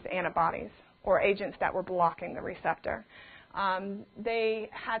delivered these antibodies or agents that were blocking the receptor. They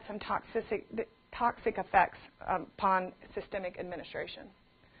had some toxic effects upon systemic administration.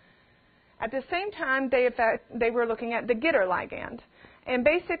 At the same time, they were looking at the GITR ligand. And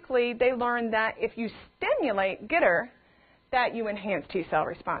basically, they learned that if you stimulate GITR, that you enhance T cell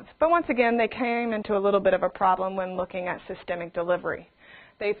response. But once again, they came into a little bit of a problem when looking at systemic delivery.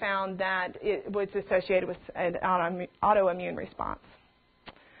 They found that it was associated with an autoimmune response.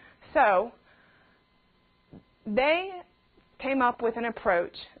 So they came up with an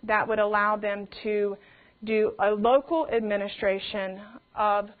approach that would allow them to do a local administration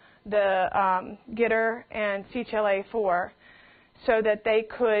of the GITR and CTLA4 so that they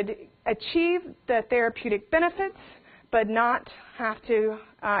could achieve the therapeutic benefits but not have to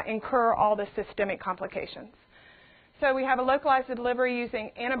incur all the systemic complications. So we have a localized delivery using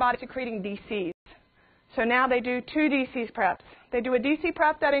antibody-secreting DCs. So now they do 2 DCs preps. They do a DC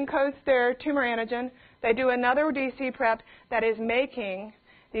prep that encodes their tumor antigen. They do another DC prep that is making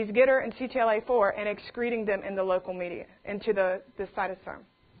these GITR and CTLA4 and excreting them in the local media, into the cytosome.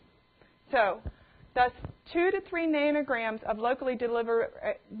 So thus, 2 to 3 nanograms of locally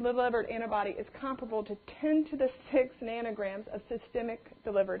delivered antibody is comparable to 10 to the 6 nanograms of systemic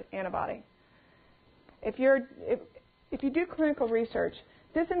delivered antibody. If you do clinical research,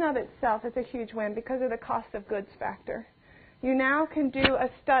 this in and of itself is a huge win because of the cost of goods factor. You now can do a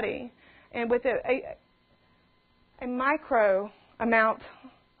study and with a micro amount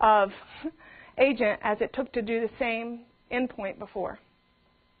of agent as it took to do the same endpoint before.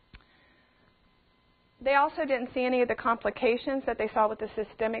 They also didn't see any of the complications that they saw with the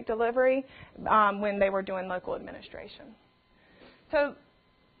systemic delivery when they were doing local administration. So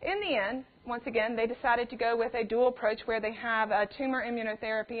in the end, once again, they decided to go with a dual approach where they have a tumor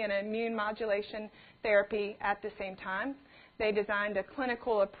immunotherapy and immune modulation therapy at the same time. They designed a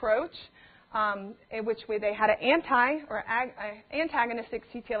clinical approach in which they had an antagonistic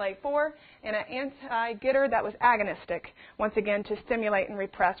CTLA-4 and an anti-GITR that was agonistic, once again to stimulate and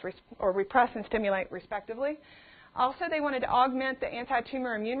repress and stimulate respectively. Also, they wanted to augment the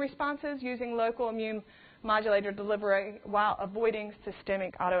anti-tumor immune responses using local immune modulator delivery while avoiding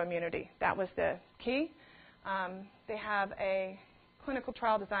systemic autoimmunity. That was the key. They have a clinical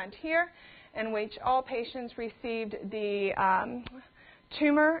trial designed here in which all patients received the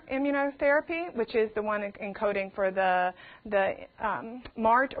tumor immunotherapy, which is the one encoding for the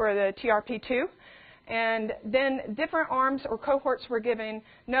MART or the TRP2. And then different arms or cohorts were given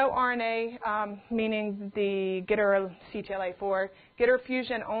no RNA, meaning the GITR CTLA-4, GITR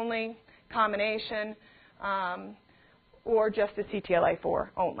fusion only combination, or just the CTLA-4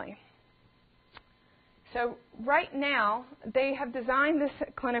 only. So right now, they have designed this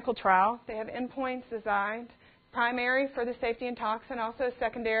clinical trial. They have endpoints designed, primary for the safety and tox, and also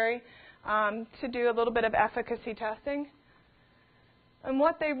secondary to do a little bit of efficacy testing. And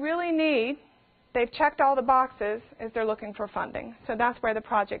what they really need, they've checked all the boxes, is they're looking for funding. So that's where the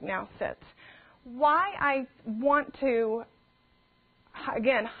project now sits. Why I want to,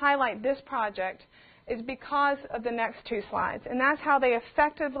 again, highlight this project is because of the next two slides. And that's how they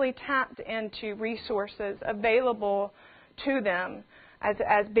effectively tapped into resources available to them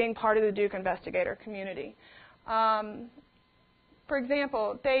as being part of the Duke investigator community. For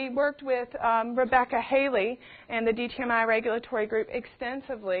example, they worked with Rebecca Haley and the DTMI regulatory group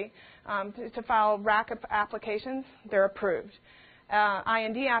extensively to file RAC applications. They're approved.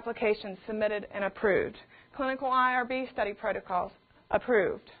 IND applications submitted and approved. Clinical IRB study protocols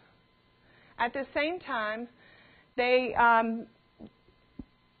approved. At the same time, they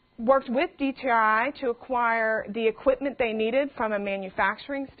worked with DTRI to acquire the equipment they needed from a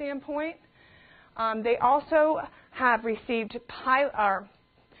manufacturing standpoint. They also have received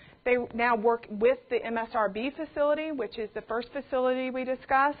they now work with the MSRB facility, which is the first facility we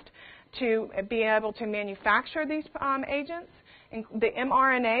discussed, to be able to manufacture these agents, the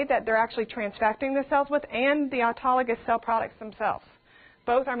mRNA that they're actually transfecting the cells with, and the autologous cell products themselves.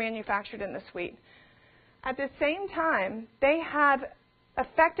 Both are manufactured in the suite. At the same time, they have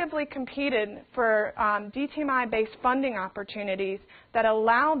effectively competed for DTMI-based funding opportunities that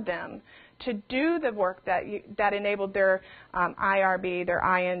allowed them to do the work that enabled their IRB, their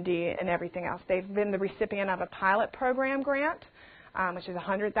IND, and everything else. They've been the recipient of a pilot program grant, which is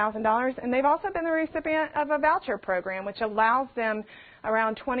 $100,000, and they've also been the recipient of a voucher program, which allows them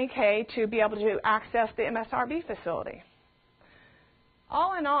around $20K to be able to access the MSRB facility.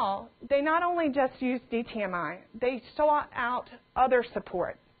 All in all, they not only just used DTMI, they sought out other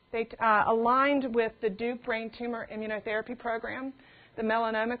support. They aligned with the Duke Brain Tumor Immunotherapy Program, the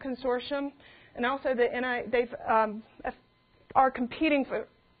Melanoma Consortium, and also they are competing for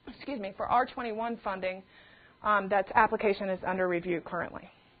R21 funding. That application is under review currently.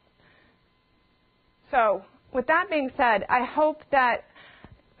 So, with that being said, I hope that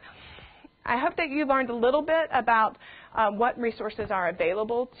you learned a little bit about what resources are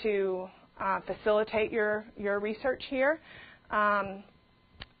available to facilitate your research here. And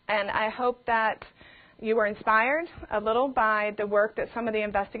I hope that you were inspired a little by the work that some of the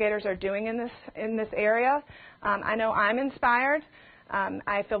investigators are doing in this area. I know I'm inspired.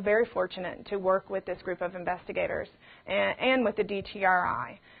 I feel very fortunate to work with this group of investigators and with the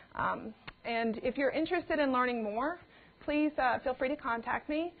DTRI. And if you're interested in learning more, please feel free to contact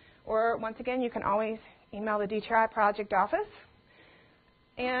me. Or once again, you can always email the DTRI project office.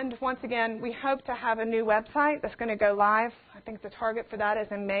 And once again, we hope to have a new website that's going to go live. I think the target for that is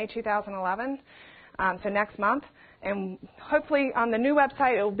in May 2011, so next month. And hopefully on the new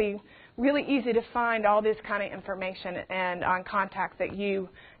website, it will be really easy to find all this kind of information and on contacts that you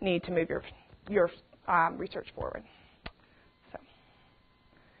need to move your research forward. So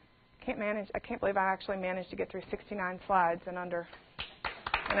I can't believe I actually managed to get through 69 slides in under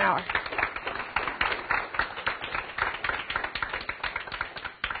an hour.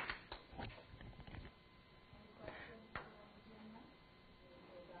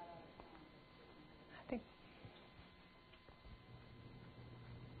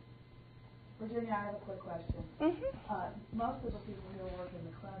 Virginia, I have a quick question. Mm-hmm. Most of the people here work in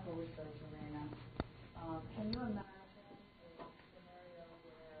the clinical research arena. Can you imagine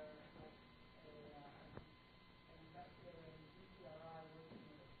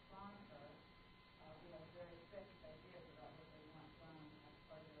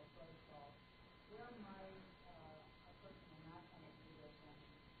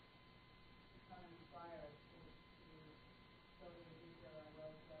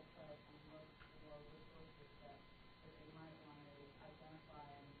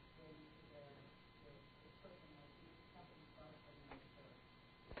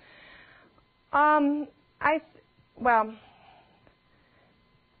Well,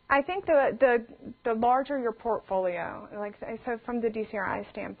 I think the larger your portfolio, like so from the DCRI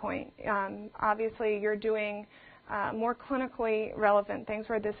standpoint, obviously you're doing more clinically relevant things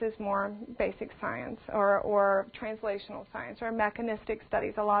where this is more basic science or translational science or mechanistic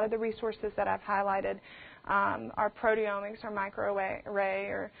studies. A lot of the resources that I've highlighted are proteomics or microarray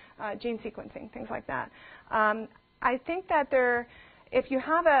or gene sequencing, things like that. I think that if you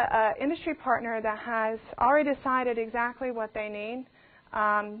have an industry partner that has already decided exactly what they need,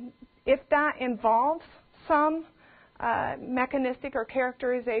 if that involves some mechanistic or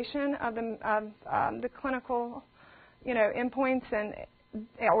characterization of the clinical, endpoints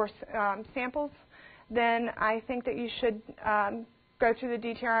or samples, then I think that you should go through the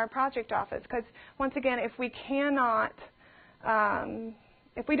DTRI project office. Because once again, if we cannot,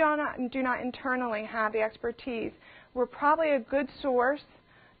 if we do not internally have the expertise, we're probably a good source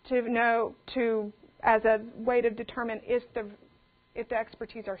to know as a way to determine if the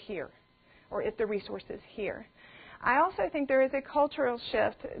expertise are here or if the resource is here. I also think there is a cultural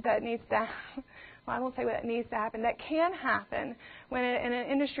shift that needs to, well, I won't say what needs to happen, that can happen when an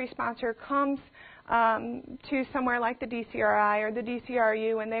industry sponsor comes to somewhere like the DCRI or the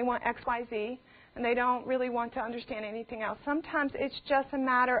DCRU and they want XYZ and they don't really want to understand anything else. Sometimes it's just a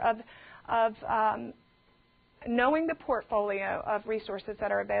matter of knowing the portfolio of resources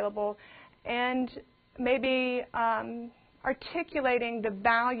that are available and maybe articulating the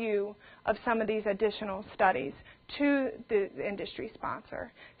value of some of these additional studies to the industry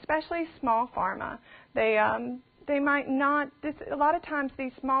sponsor, especially small pharma. They might not. A lot of times,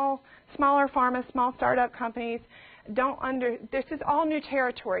 these smaller pharma, small startup companies This is all new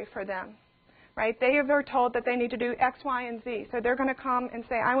territory for them, right? They are told that they need to do X, Y, and Z, so they're going to come and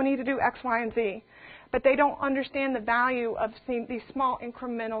say, "I will need to do X, Y, and Z." But they don't understand the value of seeing these small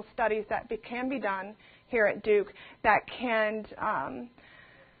incremental studies that can be done here at Duke that can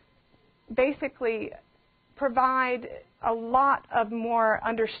basically provide a lot of more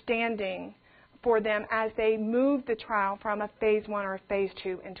understanding for them as they move the trial from a phase 1 or a phase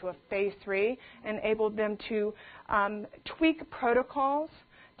 2 into a phase 3, and enable them to tweak protocols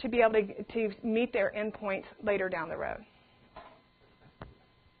to be able to meet their endpoints later down the road.